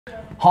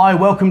Hi,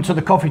 welcome to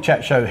the Coffee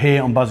Chat Show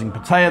here on Buzzing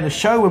Pattaya, the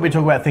show where we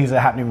talk about things that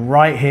are happening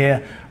right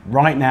here,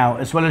 right now,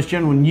 as well as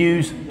general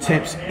news,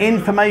 tips,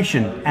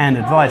 information and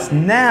advice.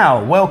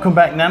 Now, welcome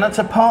back, Nana,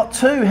 to part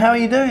 2. How are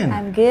you doing?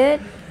 I'm good.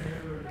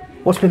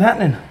 What's been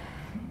happening?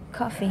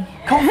 Coffee.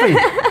 Coffee?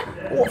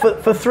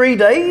 What, for 3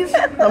 days?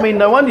 I mean,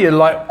 no wonder you're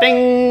like,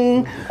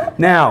 ding!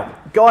 Now,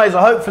 guys,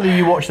 hopefully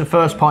you watched the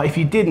first part. If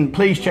you didn't,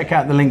 please check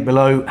out the link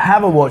below.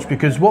 Have a watch,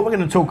 because what we're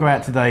going to talk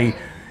about today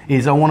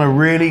is I want to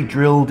really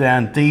drill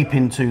down deep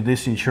into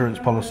this insurance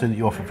policy that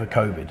you offer for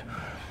COVID.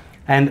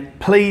 And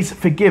please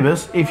forgive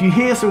us if you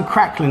hear some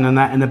crackling and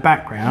that in the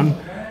background.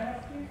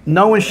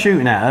 No one's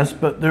shooting at us,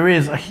 but there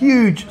is a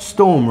huge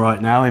storm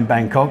right now in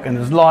Bangkok, and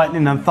there's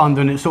lightning and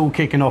thunder, and it's all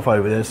kicking off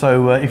over there.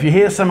 So if you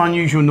hear some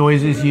unusual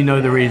noises, you know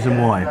the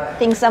reason why. I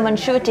think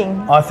someone's shooting.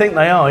 I think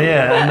they are,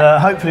 yeah,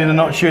 and hopefully they're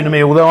not shooting at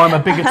me, although I'm a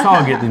bigger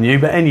target than you.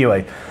 But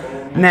anyway,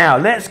 now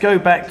let's go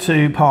back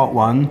to part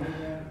 1.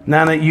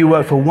 Nana, you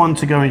work for One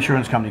To Go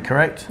insurance company,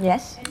 correct?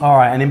 Yes. All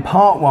right, and in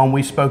part 1,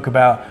 we spoke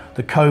about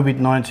the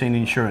COVID-19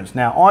 insurance.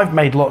 Now, I've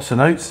made lots of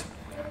notes.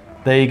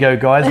 There you go,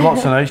 guys,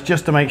 lots of notes,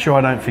 just to make sure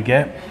I don't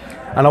forget.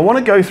 And I want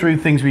to go through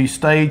things with you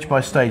stage by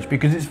stage,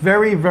 because it's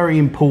very, very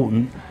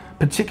important,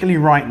 particularly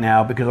right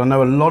now, because I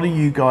know a lot of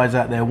you guys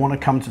out there want to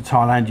come to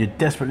Thailand. You're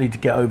desperately to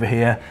get over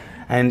here,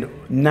 and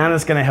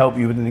Nana's going to help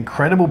you with an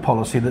incredible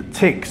policy that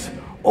ticks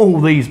all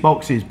these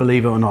boxes,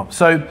 believe it or not.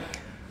 So,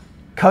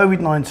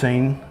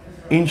 COVID-19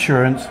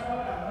 insurance,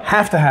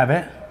 have to have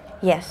it?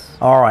 Yes.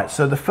 All right,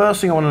 so the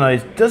first thing I want to know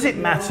is, does it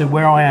matter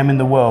where I am in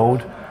the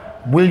world?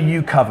 Will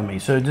you cover me?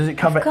 So does it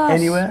cover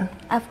anywhere?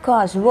 Of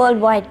course,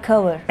 worldwide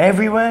cover.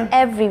 Everywhere?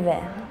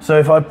 Everywhere. So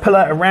if I pull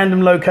out a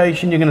random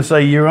location, you're going to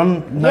say you're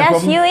on? No yes,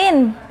 problem? you're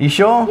in. You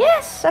sure?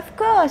 Yes, of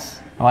course.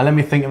 All right, let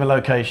me think of a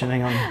location.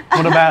 Hang on.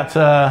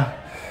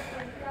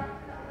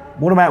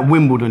 What about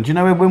Wimbledon? Do you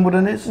know where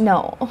Wimbledon is?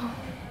 No.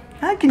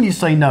 How can you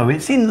say no?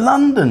 It's in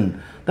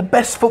London. The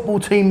best football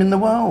team in the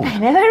world. I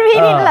never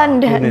been in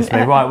London. Goodness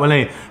me. Right, well,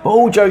 anyway, but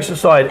all jokes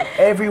aside,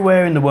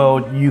 everywhere in the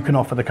world you can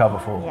offer the cover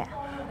for. Yeah.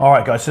 All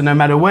right, guys, so no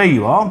matter where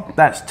you are,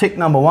 that's tick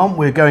number 1.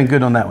 We're going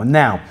good on that one.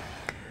 Now,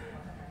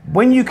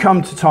 when you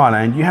come to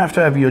Thailand, you have to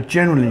have your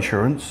general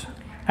insurance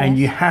and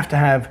you have to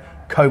have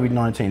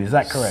COVID-19. Is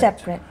that correct?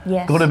 Separate,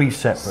 yes. Got to be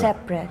separate.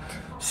 Separate.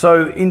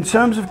 So in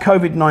terms of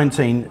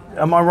COVID-19,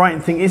 am I right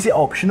in thinking, is it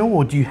optional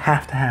or do you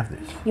have to have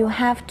this? You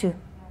have to.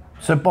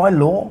 So by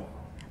law?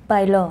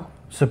 By law.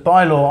 So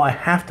by law, I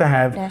have to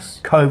have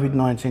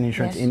COVID-19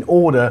 insurance in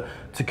order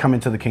to come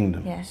into the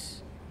kingdom?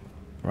 Yes.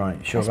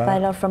 Right, sure That's about by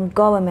that? law from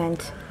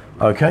government.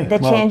 Okay. They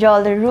change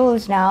all the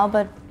rules now,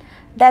 but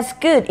that's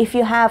good if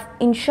you have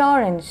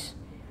insurance.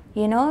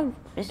 You know,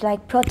 it's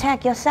like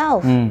protect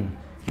yourself.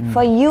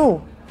 For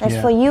you. That's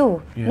for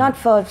you. Not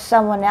for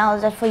someone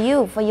else. That's for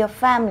you, for your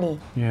family.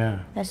 Yeah.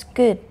 That's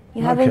good.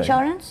 You have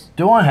insurance?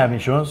 Do I have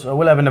insurance? I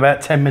will have in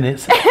about 10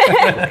 minutes.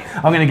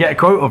 I'm going to get a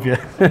quote of you.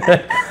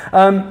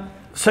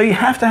 So you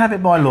have to have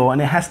it by law and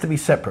it has to be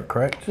separate,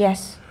 correct?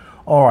 Yes.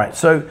 All right.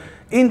 So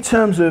in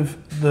terms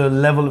of the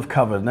level of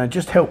cover, now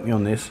just help me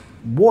on this.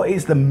 What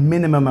is the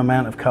minimum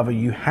amount of cover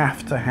you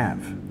have to have?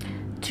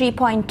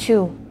 3.2.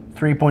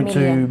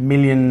 3.2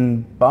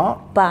 million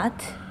baht? Baht.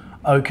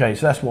 Okay,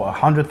 so that's what,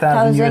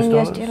 100,000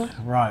 US dollars?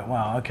 Right,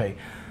 wow, okay.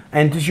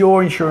 And does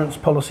your insurance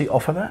policy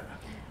offer that?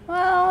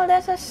 Well,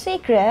 that's a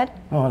secret.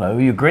 Oh, hello,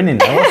 you're grinning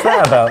now. What's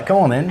that about? Come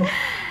on in.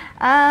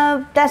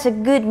 That's a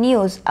good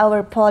news.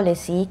 Our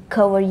policy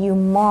cover you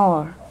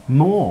more.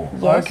 More?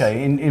 Yes.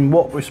 Okay, in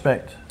what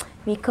respect?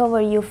 We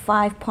cover you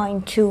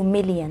 5.2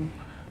 million.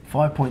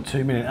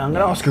 5.2 million. I'm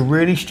going to ask a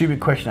really stupid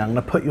question. I'm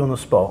going to put you on the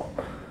spot.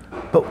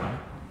 But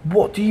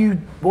what do you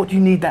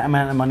need that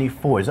amount of money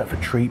for? Is that for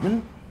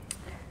treatment?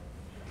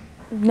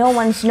 No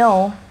one's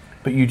know.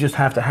 But you just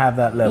have to have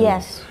that level?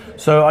 Yes.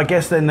 So I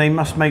guess then they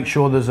must make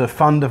sure there's a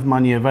fund of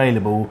money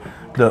available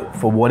that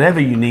for whatever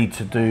you need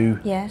to do,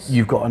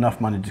 you've got enough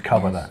money to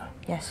cover that.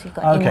 Yes, you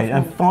got okay,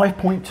 enough and money.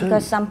 5.2?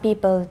 Because some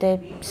people, they're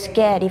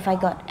scared if I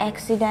got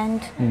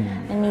accident,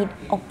 I need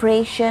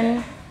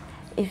operation.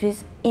 If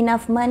it's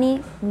enough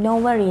money, no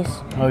worries.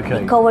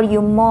 Okay. We cover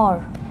you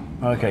more.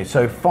 Okay,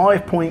 so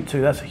 5.2,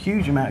 that's a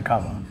huge amount of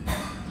cover.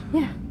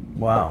 Yeah.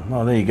 Wow,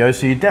 well there you go.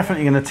 So you're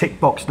definitely going to tick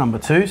box number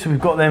 2. So we've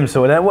got them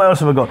sorted out. What else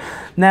have I got?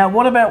 Now,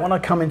 what about when I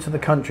come into the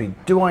country?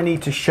 Do I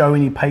need to show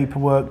any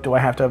paperwork? Do I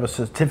have to have a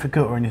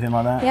certificate or anything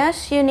like that?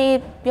 Yes, you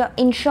need your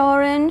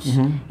insurance,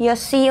 your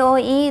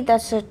COE.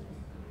 That's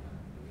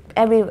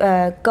every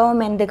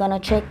government, they're going to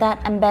check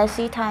that.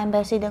 Embassy, Thai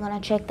embassy, they're going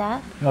to check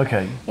that.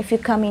 Okay. If you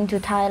come into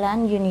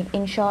Thailand, you need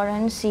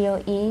insurance,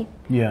 COE,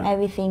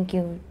 everything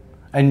you...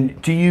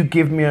 And do you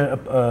give me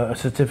a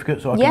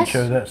certificate so I can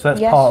show that? So that's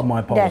part of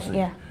my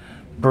policy?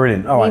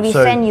 Brilliant. All right. We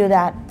send you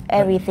that,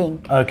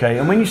 everything. Okay.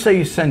 And when you say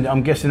you send it,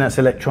 I'm guessing that's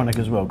electronic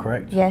as well,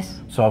 correct? Yes.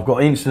 So I've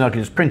got instant, I can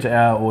just print it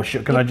out, or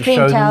can I just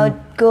show them? Print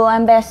out, go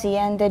embassy,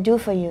 and they do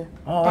for you.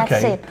 Oh,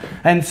 that's it.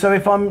 And so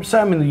if I'm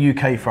in the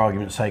UK for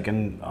argument's sake,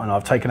 and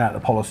I've taken out the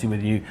policy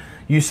with you,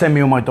 you send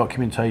me all my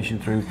documentation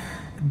through,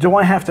 do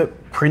I have to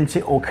print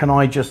it, or can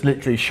I just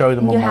literally show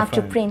them on my phone? You have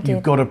to print it.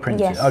 You've got to print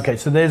yes. it. Okay,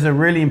 so there's a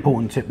really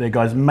important tip there,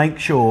 guys. Make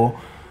sure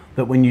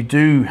that when you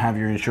do have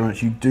your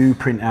insurance, you do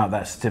print out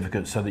that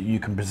certificate so that you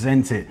can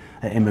present it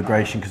at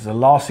immigration, because the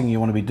last thing you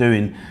want to be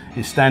doing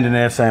is standing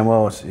there saying,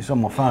 well, it's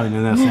on my phone,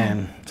 and they're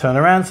saying, turn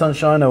around,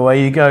 sunshine,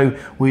 away you go.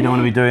 We don't want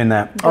to be doing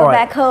that. Go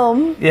back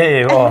home.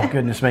 Yeah, oh,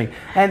 goodness me.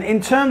 And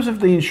in terms of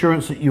the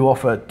insurance that you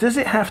offer, does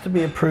it have to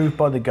be approved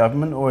by the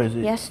government, or is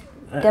it? Yes,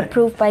 they're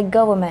approved by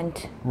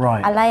government.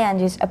 Right.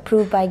 Allianz is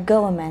approved by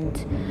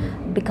government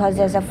because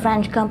there's a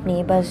French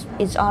company, but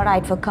it's all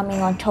right for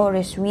coming on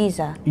tourist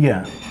visa.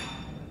 Yeah.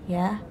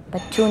 Yeah,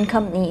 but Toon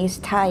company is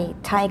Thai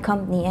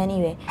company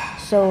anyway.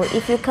 So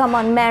if you come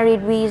on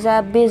married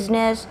visa,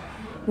 business,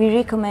 we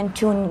recommend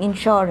Toon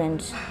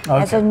Insurance.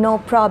 Okay. There's no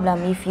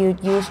problem if you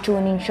use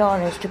Toon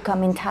Insurance to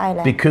come in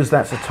Thailand. Because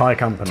that's a Thai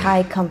company?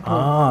 Thai company.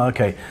 Ah,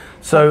 okay.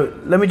 So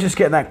let me just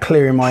get that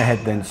clear in my head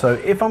then. So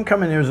if I'm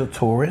coming here as a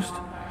tourist,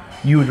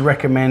 you would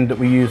recommend that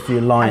we use the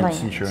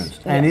Alliance insurance.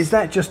 Yes. And is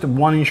that just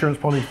one insurance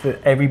policy for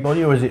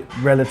everybody, or is it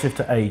relative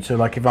to age? So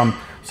like if I'm,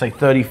 say,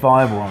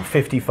 35 or I'm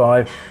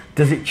 55,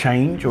 does it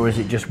change, or is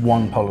it just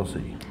one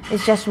policy?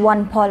 It's just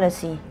one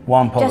policy.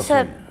 One policy.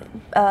 Just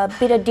a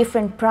bit of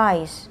different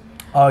price.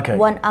 Okay.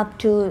 One up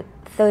to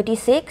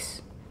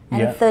 36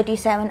 and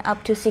 37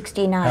 up to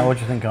 69. How old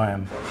do you think I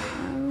am?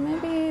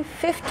 Maybe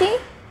 50?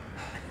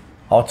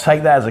 I'll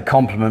take that as a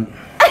compliment.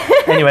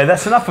 Anyway,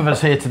 that's enough of us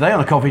here today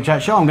on a Coffee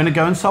Chat Show. I'm going to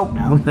go and sulk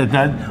now.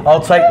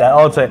 I'll take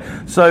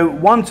that. So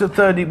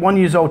 1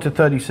 years old to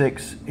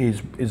 36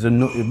 is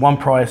one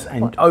price,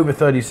 and over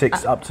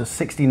 36 up to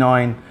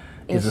 69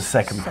 is the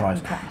second price.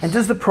 And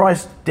does the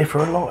price differ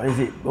a lot?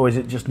 Or is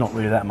it just not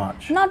really that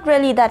much? Not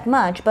really that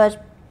much,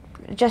 but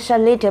just a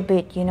little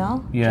bit, you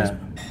know. Yeah.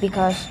 Just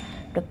because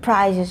the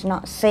price is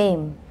not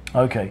same.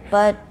 Okay.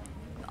 But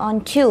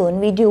on Toon,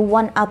 we do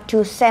 1 up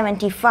to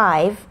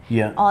 75.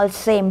 Yeah. All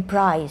same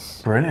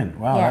price. Brilliant.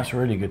 Wow, that's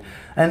really good.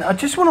 And I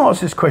just want to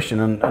ask this question,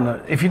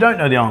 and if you don't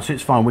know the answer,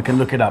 it's fine. We can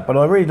look it up. But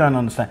I really don't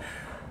understand.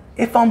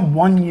 If I'm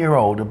 1 year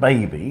old, a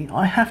baby,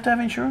 I have to have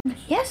insurance?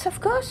 Yes,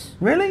 of course.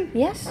 Really?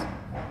 Yes.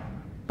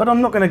 But I'm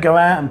not going to go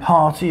out and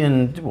party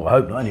and, well, I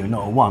hope not, anyway,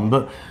 not a one,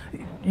 but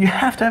you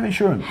have to have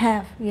insurance.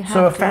 You have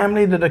so a to.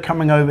 family that are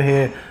coming over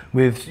here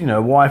with, you know,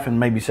 a wife and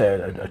maybe say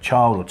a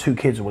child or 2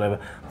 kids or whatever,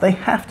 they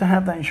have to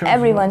have that insurance.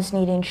 Everyone's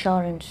need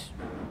insurance.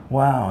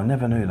 Wow, I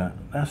never knew that.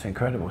 That's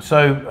incredible.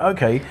 So,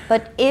 okay.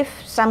 But if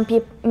some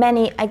people,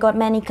 I got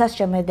many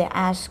customers, they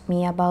ask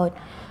me about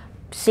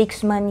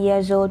 6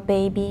 years old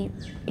baby.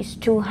 It's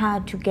too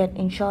hard to get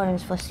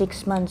insurance for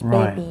 6 months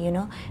baby, you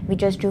know. We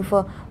just do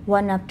for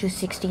 1 up to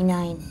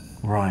 69.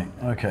 Right,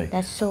 okay.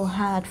 That's so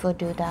hard for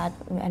do that,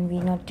 and we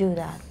not do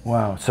that.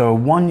 Wow, so a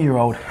 1 year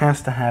old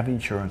has to have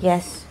insurance.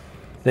 Yes.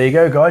 There you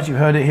go, guys. You've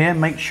heard it here.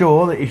 Make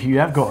sure that if you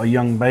have got a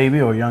young baby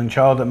or a young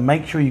child, that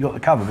make sure you got the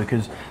cover,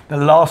 because the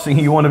last thing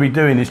you want to be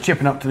doing is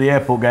chipping up to the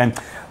airport going,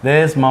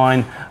 there's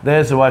mine,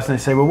 there's the wife's, and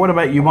they say, well, what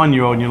about you 1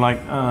 year old? And you're like,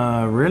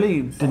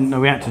 really? Didn't know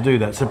we had to do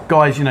that. So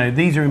guys, you know,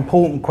 these are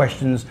important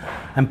questions,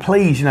 and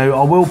please, you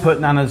know, I will put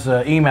Nana's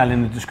email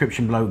in the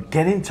description below.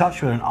 Get in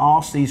touch with her and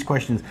ask these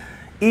questions.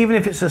 Even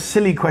if it's a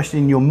silly question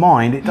in your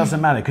mind, it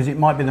doesn't matter, because it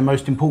might be the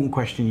most important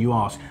question you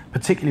ask,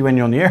 particularly when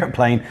you're on the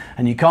airplane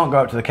and you can't go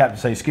up to the captain and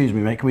say, excuse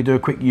me, mate, can we do a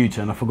quick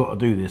U-turn? I forgot to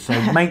do this. So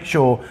make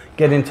sure,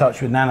 get in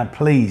touch with Nana,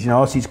 please, you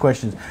know, ask these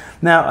questions.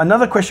 Now,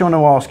 another question I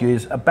want to ask you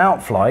is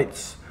about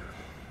flights.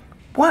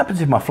 What happens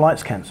if my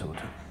flight's cancelled?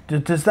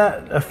 Does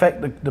that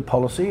affect the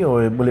policy,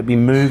 or will it be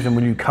moved, and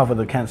will you cover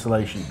the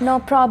cancellation? No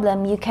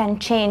problem. You can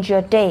change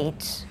your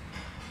dates.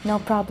 No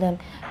problem.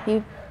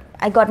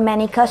 I got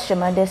many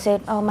customers. They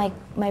said, "Oh,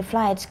 my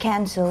flight's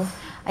cancelled.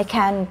 I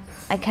can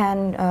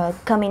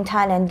come in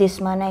Thailand this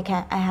month.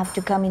 I have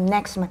to come in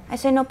next month." I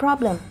said, "No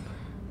problem,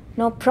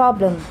 no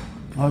problem.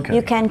 Okay.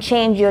 You can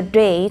change your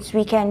dates.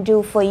 We can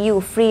do for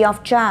you free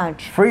of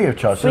charge." Free of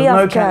charge. So Free there's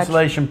no of charge.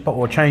 cancellation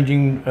or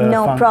changing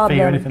No fund problem.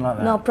 fee or anything like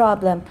that. No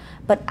problem.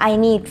 But I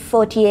need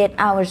 48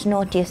 hours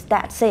notice.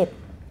 That's it.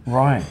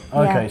 Right.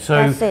 Okay. Yeah, so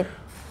that's it.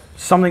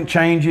 something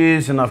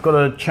changes and I've got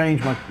to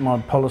change my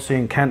policy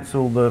and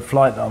cancel the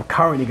flight that I'm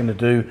currently going to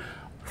do.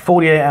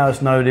 48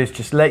 hours notice.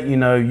 Just let you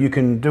know, you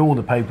can do all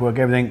the paperwork,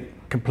 everything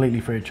completely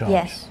free of charge.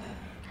 Yes.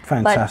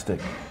 Fantastic.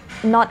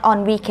 But not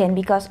on weekend,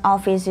 because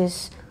office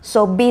is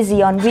so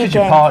busy on weekend. It's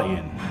because you're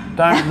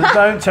partying.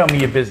 Don't tell me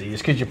you're busy.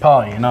 It's because you're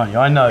partying, aren't you?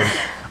 I know.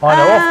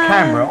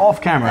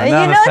 Off camera. You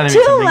Now know that's telling me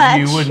too something much.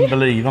 you wouldn't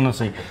believe,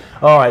 honestly.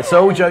 All right.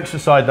 So all jokes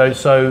aside, though.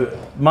 So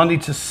Monday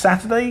to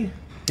Saturday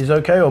is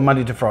okay, or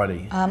Monday to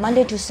Friday?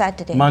 Monday to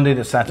Saturday. Monday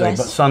to Saturday, Yes.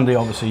 but Sunday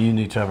obviously you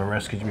need to have a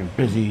rest because you've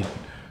been busy.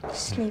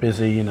 Sleep.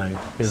 Busy, you know,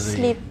 busy.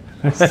 Sleep.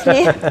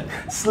 Sleep.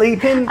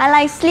 Sleeping. I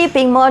like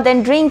sleeping more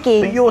than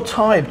drinking. But you're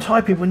Thai.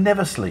 Thai people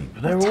never sleep.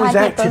 They're Thai always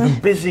active people.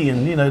 and busy,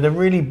 and you know they're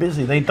really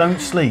busy. They don't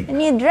sleep.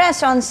 And you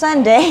dress on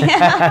Sunday.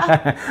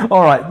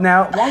 All right.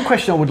 Now, one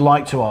question I would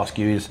like to ask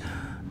you is,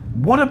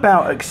 what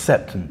about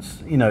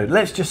acceptance? You know,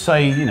 let's just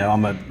say, you know,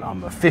 I'm a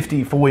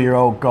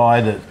 54-year-old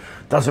guy that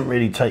doesn't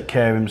really take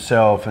care of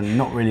himself and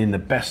not really in the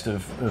best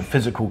of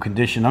physical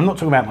condition. I'm not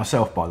talking about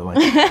myself, by the way.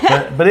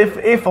 but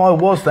if I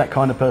was that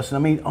kind of person, I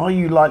mean, are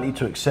you likely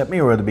to accept me,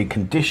 or are there be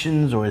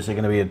conditions, or is there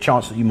going to be a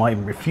chance that you might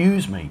even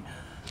refuse me?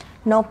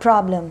 No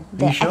problem.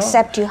 They sure?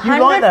 accept you 100%.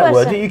 You like that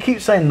word? You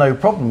keep saying no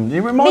problem. It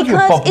reminds you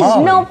of Bob Marley. Because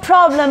it's no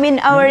problem in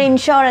our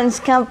insurance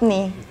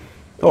company.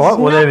 All right,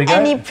 well, there we go.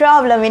 Any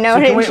problem in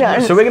our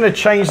insurance. So we're going to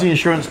change the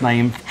insurance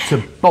name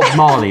to Bob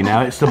Marley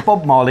now. It's the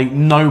Bob Marley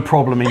No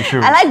Problem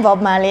Insurance. I like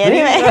Bob Marley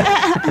anyway.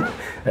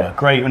 Yeah,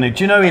 great.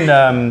 Do you know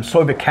in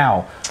Sober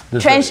Cow?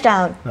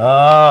 Trenchtown.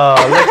 Oh,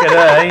 look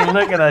at her.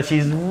 Look at her.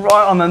 She's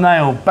right on the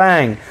nail.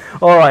 Bang.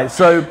 All right,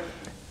 so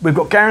we've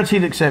got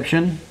guaranteed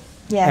exception.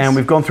 Yes. And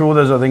we've gone through all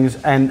those other things.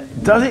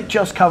 And does it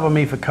just cover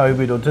me for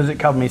COVID, or does it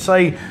cover me?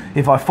 Say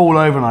if I fall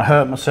over and I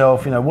hurt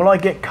myself, will I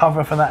get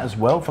cover for that as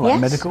well, for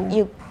like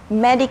medical?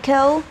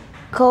 Medical,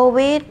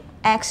 COVID,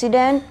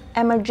 accident,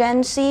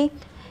 emergency,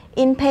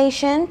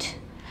 inpatient.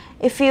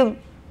 If you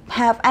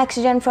have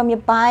accident from your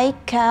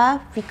bike,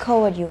 car, we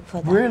covered you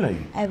for that. Really?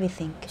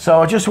 Everything.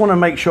 So I just want to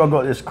make sure I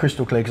got this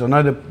crystal clear, because I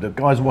know the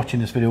guys watching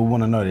this video will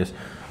want to know this.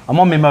 I'm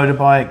on my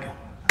motorbike,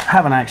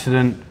 have an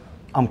accident,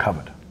 I'm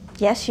covered.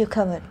 Yes, you're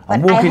covered.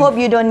 But I hope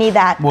you don't need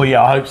that. Well,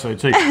 yeah, I hope so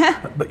too.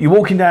 But you're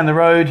walking down the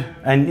road,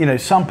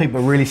 and some people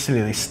are really silly.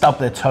 They stub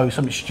their toe,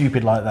 something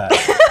stupid like that.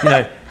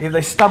 If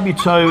they stub your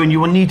toe and you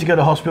will need to go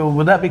to hospital,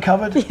 would that be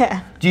covered?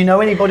 Yeah. Do you know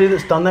anybody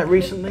that's done that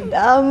recently?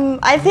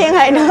 I think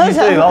I know. You do?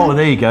 Oh, well,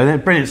 there you go.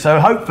 Brilliant.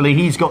 So hopefully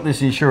he's got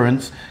this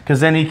insurance,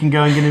 because then he can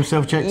go and get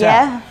himself checked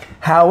out.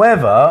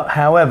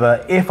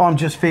 However, if I'm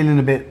just feeling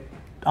a bit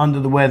under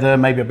the weather,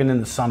 maybe I've been in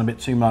the sun a bit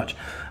too much,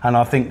 and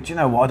I think, do you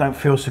know what, I don't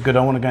feel so good,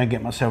 I want to go and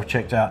get myself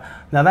checked out.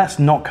 Now that's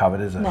not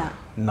covered, is it? No.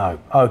 No.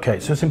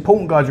 Okay, so it's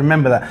important, guys,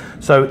 remember that.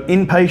 So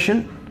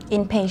inpatient,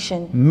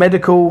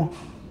 medical,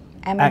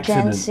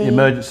 emergency,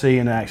 emergency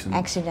and accident.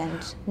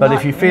 Accident. But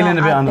if you're feeling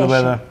a bit under the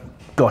weather,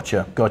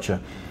 gotcha.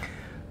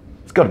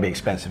 It's got to be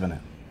expensive, isn't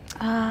it?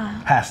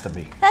 Has to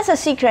be. That's a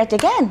secret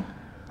again.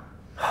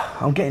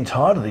 I'm getting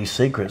tired of these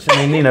secrets.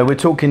 I mean, we're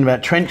talking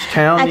about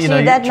Trenchtown.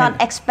 Actually, that's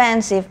not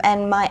expensive,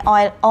 and my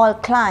all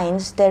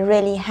clients, they're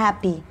really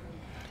happy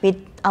with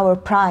our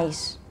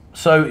price.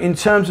 So in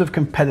terms of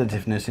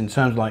competitiveness, in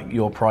terms of like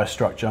your price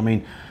structure, I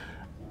mean,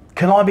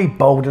 can I be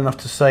bold enough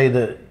to say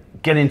that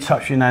get in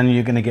touch with Nana,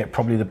 you're going to get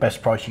probably the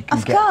best price you can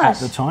get at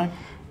the time?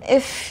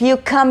 If you're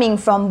coming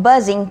from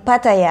buzzing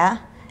Pattaya,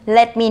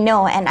 let me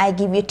know and I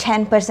give you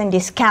 10%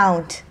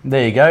 discount.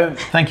 There you go.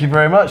 Thank you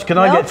very much. Can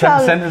I get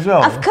 10% as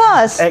well? Of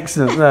course.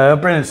 Excellent. No,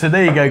 brilliant. So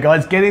there you go,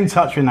 guys. Get in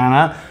touch with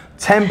Nana.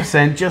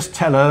 10%. Just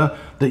tell her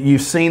that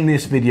you've seen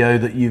this video,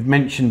 that you've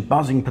mentioned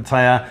buzzing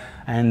Pattaya,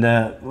 and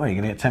well,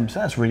 you're going to get 10%.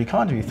 That's really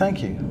kind of you.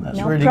 Thank you. That's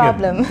no really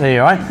problem. Good. There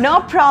you are.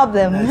 No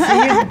problem.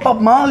 See, you're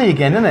Bob Marley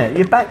again, isn't it?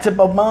 You're back to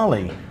Bob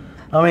Marley.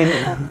 I mean,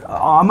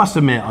 I must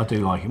admit, I do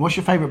like him. What's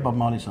your favourite Bob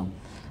Marley song?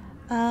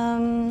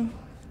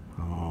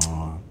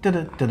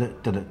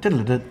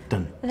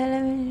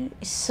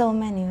 So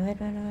many.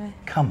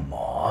 Come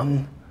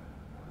on.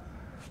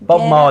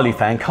 Bob Marley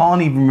fan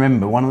can't even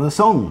remember one of the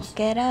songs.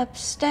 Get up,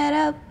 stand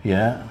up.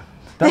 Yeah.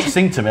 Don't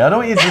sing to me. I don't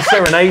want you to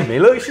serenade me.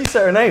 Look, she's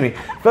serenading me.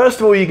 First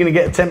of all, you're going to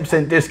get a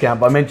 10% discount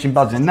by mentioning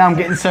buzzing. Now I'm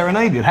getting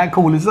serenaded. How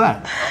cool is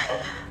that?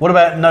 What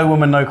about No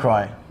Woman, No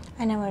Cry?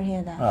 I never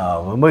hear that.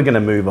 Oh, well, we're going to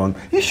move on.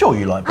 You sure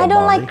you like Bob Marley? I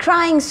don't like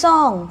crying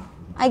song.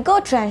 I go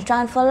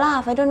Trenchtown for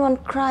laugh. I don't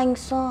want crying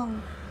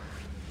song.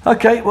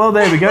 Okay, well,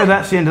 there we go.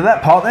 That's the end of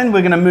that part then.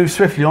 We're going to move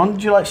swiftly on.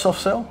 Do you like soft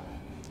sell?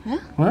 Huh?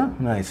 Well,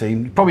 no, you see,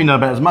 you probably know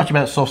about as much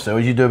about soft sell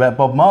as you do about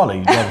Bob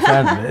Marley. By the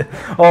sounds of it.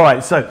 All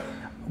right, so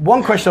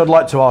one question I'd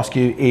like to ask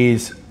you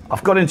is,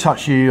 I've got in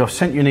touch with you, I've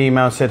sent you an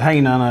email, said,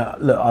 hey, Nana,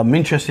 look, I'm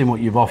interested in what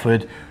you've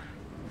offered.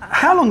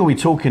 How long are we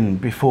talking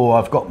before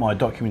I've got my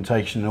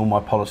documentation and all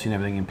my policy and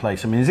everything in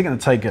place? I mean, is it going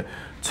to take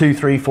 2,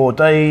 3, 4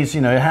 days?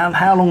 You know,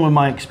 how long am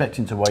I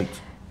expecting to wait?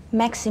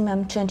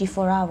 Maximum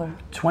 24 hours.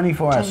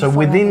 24 hours. So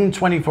within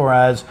 24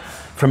 hours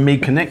from me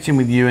connecting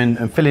with you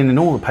and filling in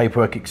all the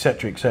paperwork,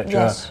 etc.,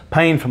 yes.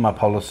 Paying for my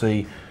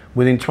policy,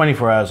 within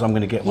 24 hours I'm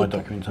going to get my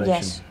documentation.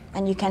 Yes,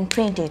 and you can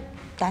print it.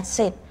 That's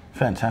it.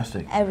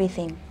 Fantastic.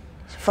 Everything.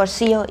 For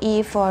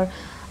COE, for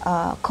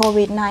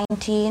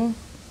COVID-19,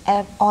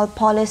 all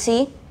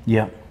policy.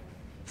 Yeah.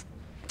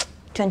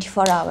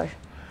 24 hours.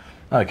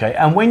 Okay,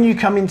 and when you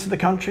come into the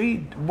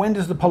country, when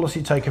does the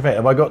policy take effect?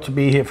 Have I got to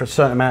be here for a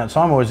certain amount of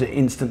time, or is it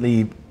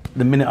instantly,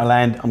 the minute I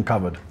land, I'm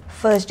covered?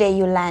 First day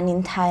you land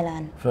in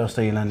Thailand. First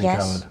day you land in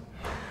covered.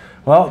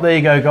 Well, there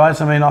you go,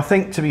 guys. I mean, I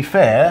think, to be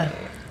fair,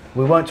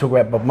 we won't talk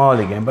about Bob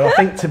Marley again, but I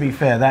think, to be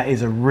fair, that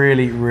is a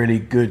really, really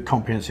good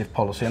comprehensive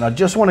policy. And I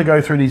just want to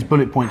go through these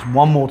bullet points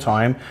one more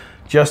time,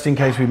 just in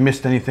case we've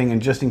missed anything and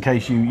just in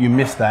case you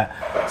missed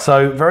that.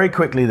 So, very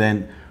quickly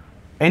then,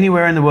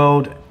 anywhere in the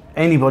world,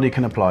 anybody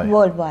can apply.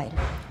 Worldwide.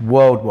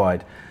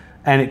 Worldwide.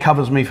 And it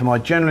covers me for my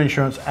general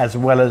insurance as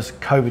well as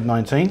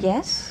COVID-19.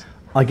 Yes.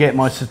 I get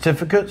my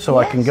certificate so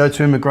I can go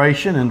to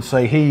immigration and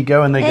say, here you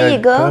go, and they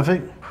go,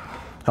 perfect.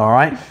 All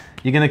right.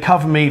 You're going to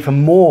cover me for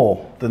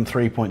more than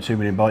 3.2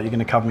 million baht. You're going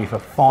to cover me for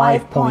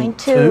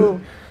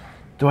 5.2.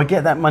 Do I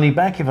get that money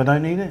back if I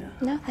don't need it?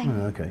 No, thank you.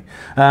 Oh, okay.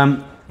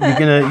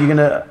 You're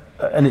gonna,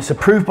 and it's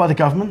approved by the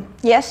government?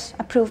 Yes,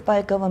 approved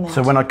by the government.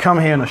 So when I come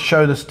here and I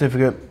show the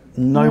certificate,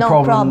 no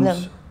problems.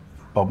 Problem.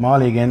 Bob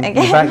Marley again.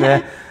 You're back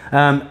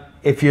there.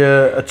 If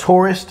you're a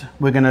tourist,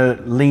 we're going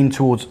to lean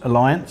towards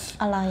Alliance.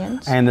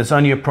 Alliance. And there's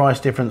only a price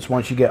difference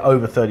once you get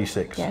over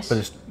 36. Yes. But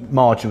it's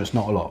marginal, it's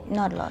not a lot.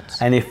 Not a lot.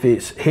 And if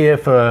it's here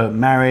for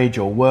marriage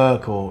or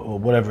work or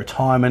whatever,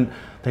 retirement,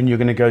 then you're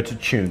going to go to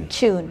Tune.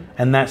 Tune.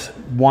 And that's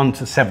 1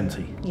 to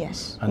 70.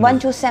 Yes. And 1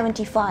 to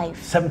 75.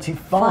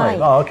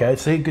 75? Oh, okay.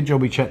 See, good job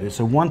we checked this.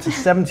 So 1 to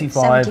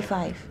 75.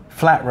 75.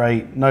 Flat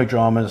rate, no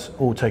dramas,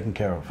 all taken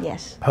care of.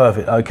 Yes.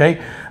 Perfect,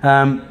 okay.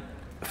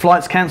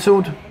 Flights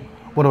cancelled,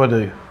 what do I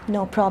do?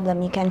 No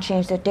problem, you can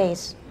change the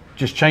days.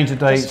 Just change the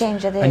dates? Just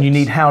change the dates. And you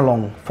need how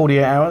long?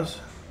 48 hours?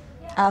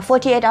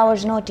 48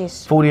 hours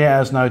notice. 48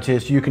 hours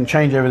notice, you can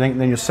change everything,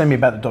 then you'll send me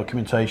back the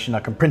documentation, I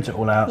can print it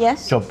all out.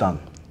 Yes. Job done.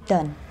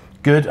 Done.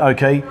 Good,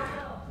 okay.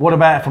 What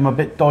about if I'm a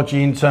bit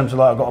dodgy in terms of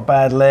like I've got a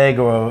bad leg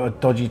or a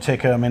dodgy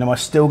ticker? I mean, am I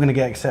still going to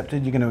get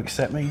accepted? You're going to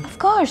accept me? Of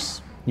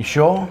course. You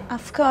sure?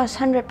 Of course,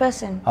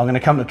 100%. I'm going to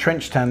come to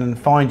Trenchtown and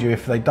find you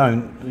if they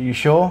don't. Are you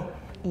sure?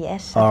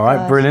 Yes. All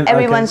right, brilliant.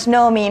 Everyone's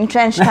know me in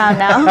Trenchtown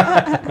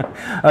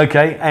now.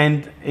 Okay,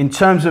 and in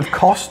terms of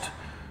cost,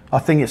 I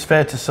think it's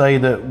fair to say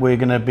that we're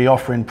going to be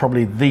offering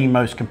probably the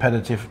most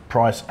competitive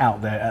price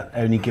out there at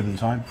any given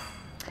time.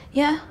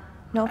 Yeah,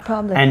 no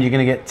problem. And you're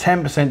going to get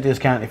 10%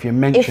 discount if you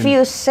mention... If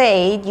you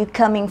say you're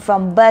coming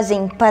from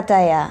buzzing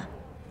Pattaya.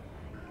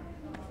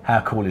 How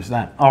cool is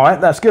that? All right,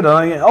 that's good.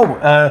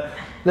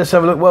 Let's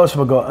have a look. What else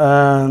have I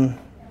got?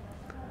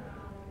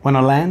 When I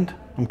land,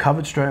 I'm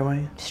covered straight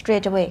away?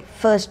 Straight away,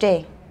 first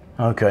day.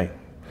 Okay.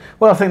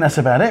 Well, I think that's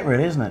about it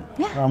really, isn't it?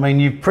 Yeah. I mean,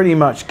 you've pretty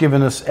much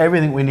given us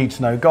everything we need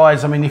to know.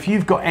 Guys, I mean, if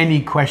you've got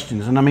any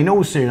questions, and I mean,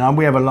 all seriously,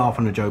 we have a laugh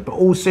and a joke, but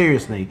all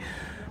seriously,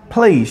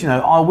 please,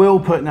 I will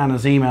put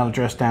Nana's email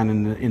address down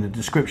in the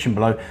description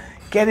below.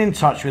 Get in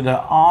touch with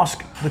her,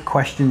 ask the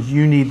questions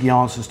you need the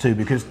answers to,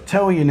 because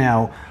tell you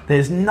now,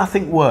 there's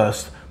nothing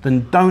worse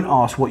than don't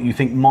ask what you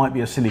think might be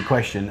a silly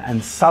question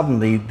and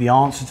suddenly the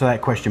answer to that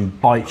question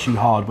bites you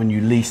hard when you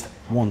least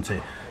want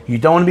it. You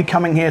don't want to be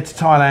coming here to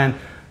Thailand,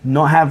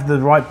 not have the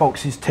right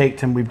boxes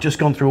ticked, and we've just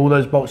gone through all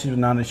those boxes with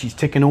Nana, she's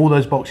ticking all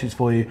those boxes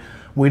for you.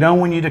 We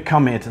don't want you to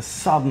come here to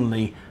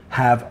suddenly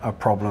have a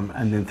problem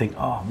and then think,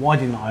 oh, why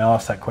didn't I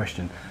ask that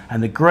question?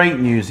 And the great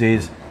news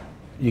is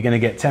you're going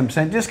to get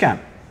 10%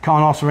 discount.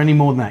 Can't ask for any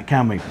more than that,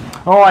 can we?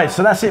 All right,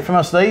 so that's it from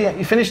us today.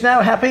 You finished now?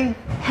 Happy?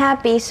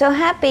 Happy, so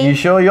happy. You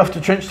sure you're off to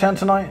Trenchtown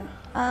tonight?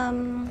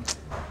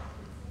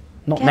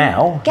 Not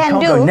now. Can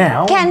do. Go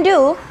now. Can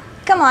do.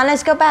 Come on,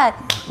 let's go back.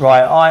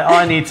 Right,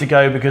 I need to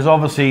go because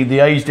obviously the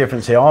age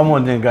difference here. I'm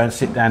wanting to go and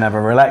sit down, have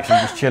a relax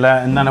and just chill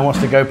out, and Nana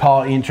wants to go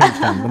party in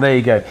Trenchtown. But there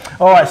you go.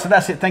 All right, so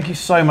that's it. Thank you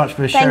so much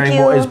for sharing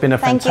what has been a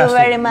fantastic, Thank you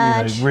very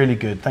much. Really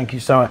good. Thank you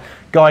so much.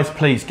 Guys,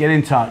 please get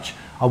in touch.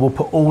 I will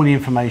put all the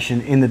information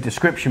in the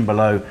description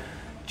below.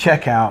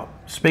 Check out,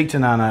 speak to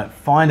Nana,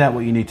 find out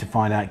what you need to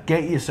find out,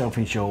 get yourself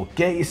insured,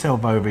 get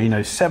yourself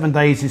over. 7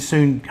 days is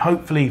soon,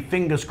 hopefully,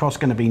 fingers crossed,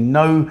 going to be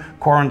no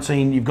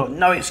quarantine. You've got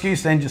no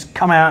excuse then, just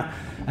come out.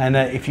 And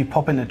if you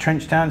pop into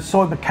Trenchtown,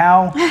 soy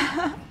cow,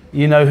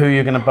 you know who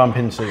you're going to bump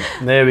into.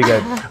 There we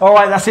go. All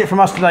right, that's it from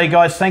us today,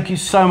 guys. Thank you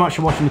so much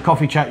for watching the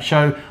Coffee Chat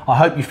Show. I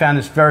hope you found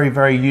this very,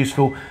 very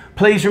useful.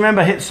 Please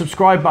remember, hit the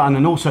subscribe button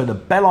and also the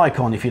bell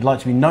icon if you'd like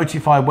to be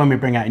notified when we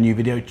bring out a new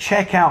video.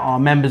 Check out our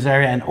members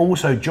area and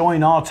also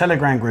join our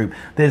Telegram group.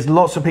 There's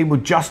lots of people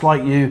just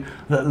like you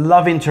that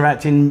love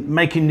interacting,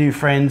 making new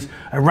friends,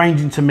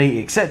 arranging to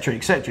meet, etc.,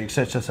 etc.,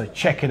 etc. So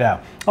check it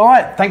out. All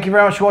right, thank you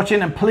very much for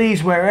watching, and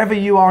please, wherever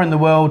you are in the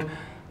world,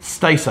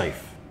 stay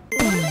safe.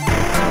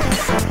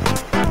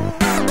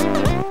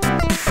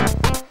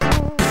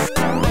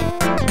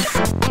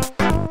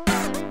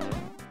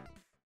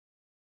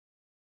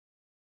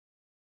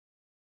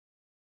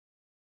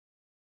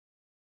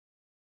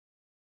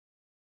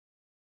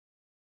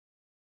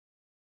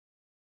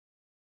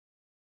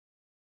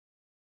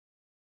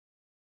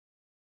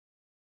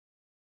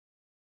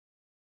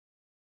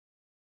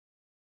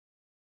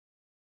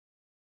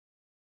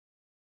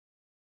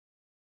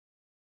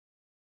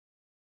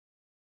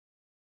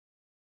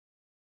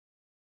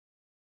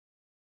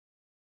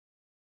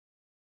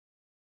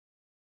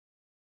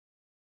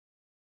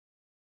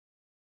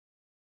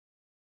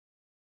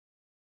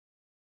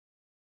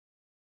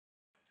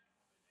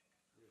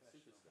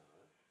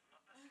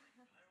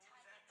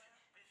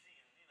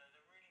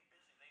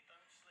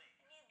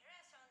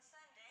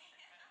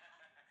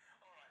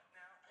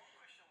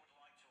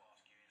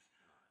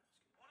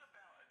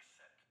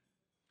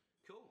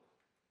 Cool.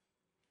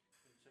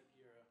 Take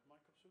your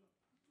mic off, Sula?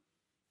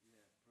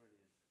 Yeah,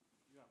 brilliant.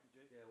 You happy,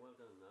 Jake? Yeah, well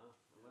done, now.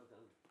 Well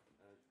done,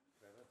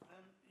 Trevor.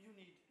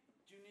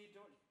 Do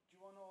you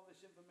want all this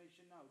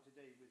information now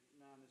today with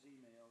Nana's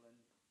email and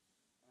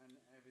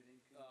everything?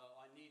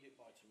 I need it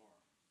by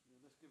tomorrow. Yeah,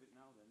 let's give it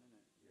now then,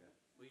 innit? Yeah.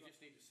 Well, you just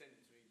need to send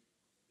it to me.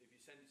 If you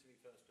send it to me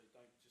first, but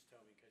don't just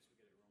tell me in case we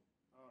get it wrong.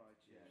 All right,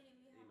 yeah.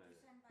 We have to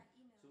send by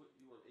email. So what,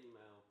 you want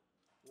email?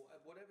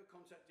 Whatever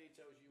contact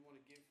details you want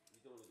to give. You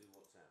don't want to do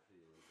WhatsApp, do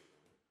you? Or anything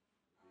like that,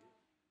 do you?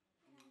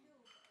 Can I do?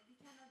 We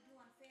cannot do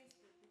on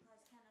Facebook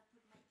because cannot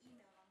put my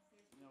email on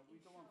Facebook. No, we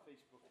don't want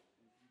Facebook.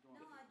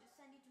 I just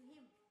send it to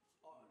him.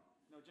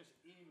 No, just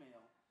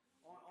email.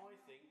 I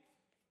think,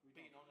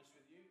 being honest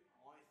with you,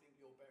 I think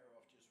you're better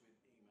off just with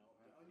email.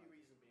 The only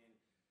reason being,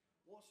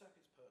 WhatsApp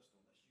is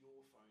personal. That's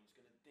your phone. It's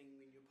going to ding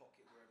in your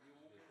pocket wherever you're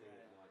walking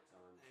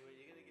around. Anyway,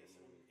 you're going to get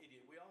some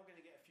idiot. We are going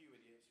to get a few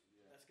idiots.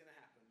 Yeah. That's going to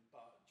happen.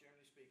 But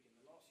generally speaking,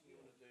 the last thing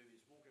you want to do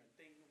is walk around,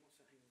 ding, what's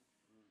that thing?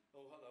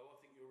 Oh, hello. I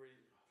think you're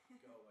really.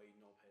 Go away,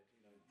 knobhead.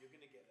 You know, you're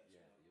going to get that.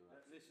 Yeah, you're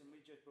right. Listen,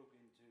 we just broke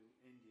into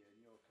India, and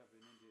you're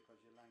covering India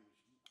because your language.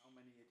 How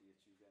many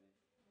idiots you getting?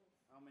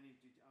 How many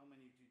do you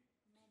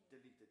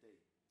delete a day?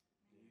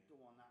 Yeah. You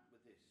don't want that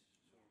with this.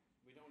 So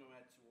we don't want to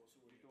add to what's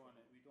already.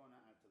 We don't want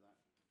to add to that.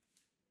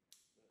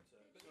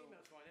 But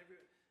email's fine.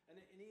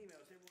 In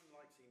emails, everyone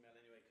likes email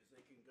anyway because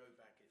they can go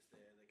back. It's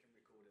there. They can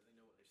record it. They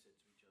know what they've said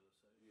to each other.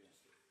 So yeah.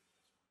 That's fine.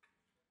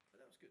 But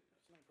that was good.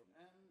 That's no problem.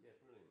 Yeah,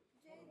 brilliant.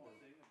 One more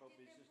thing about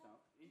business now.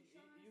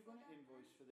 Are you going to invoice for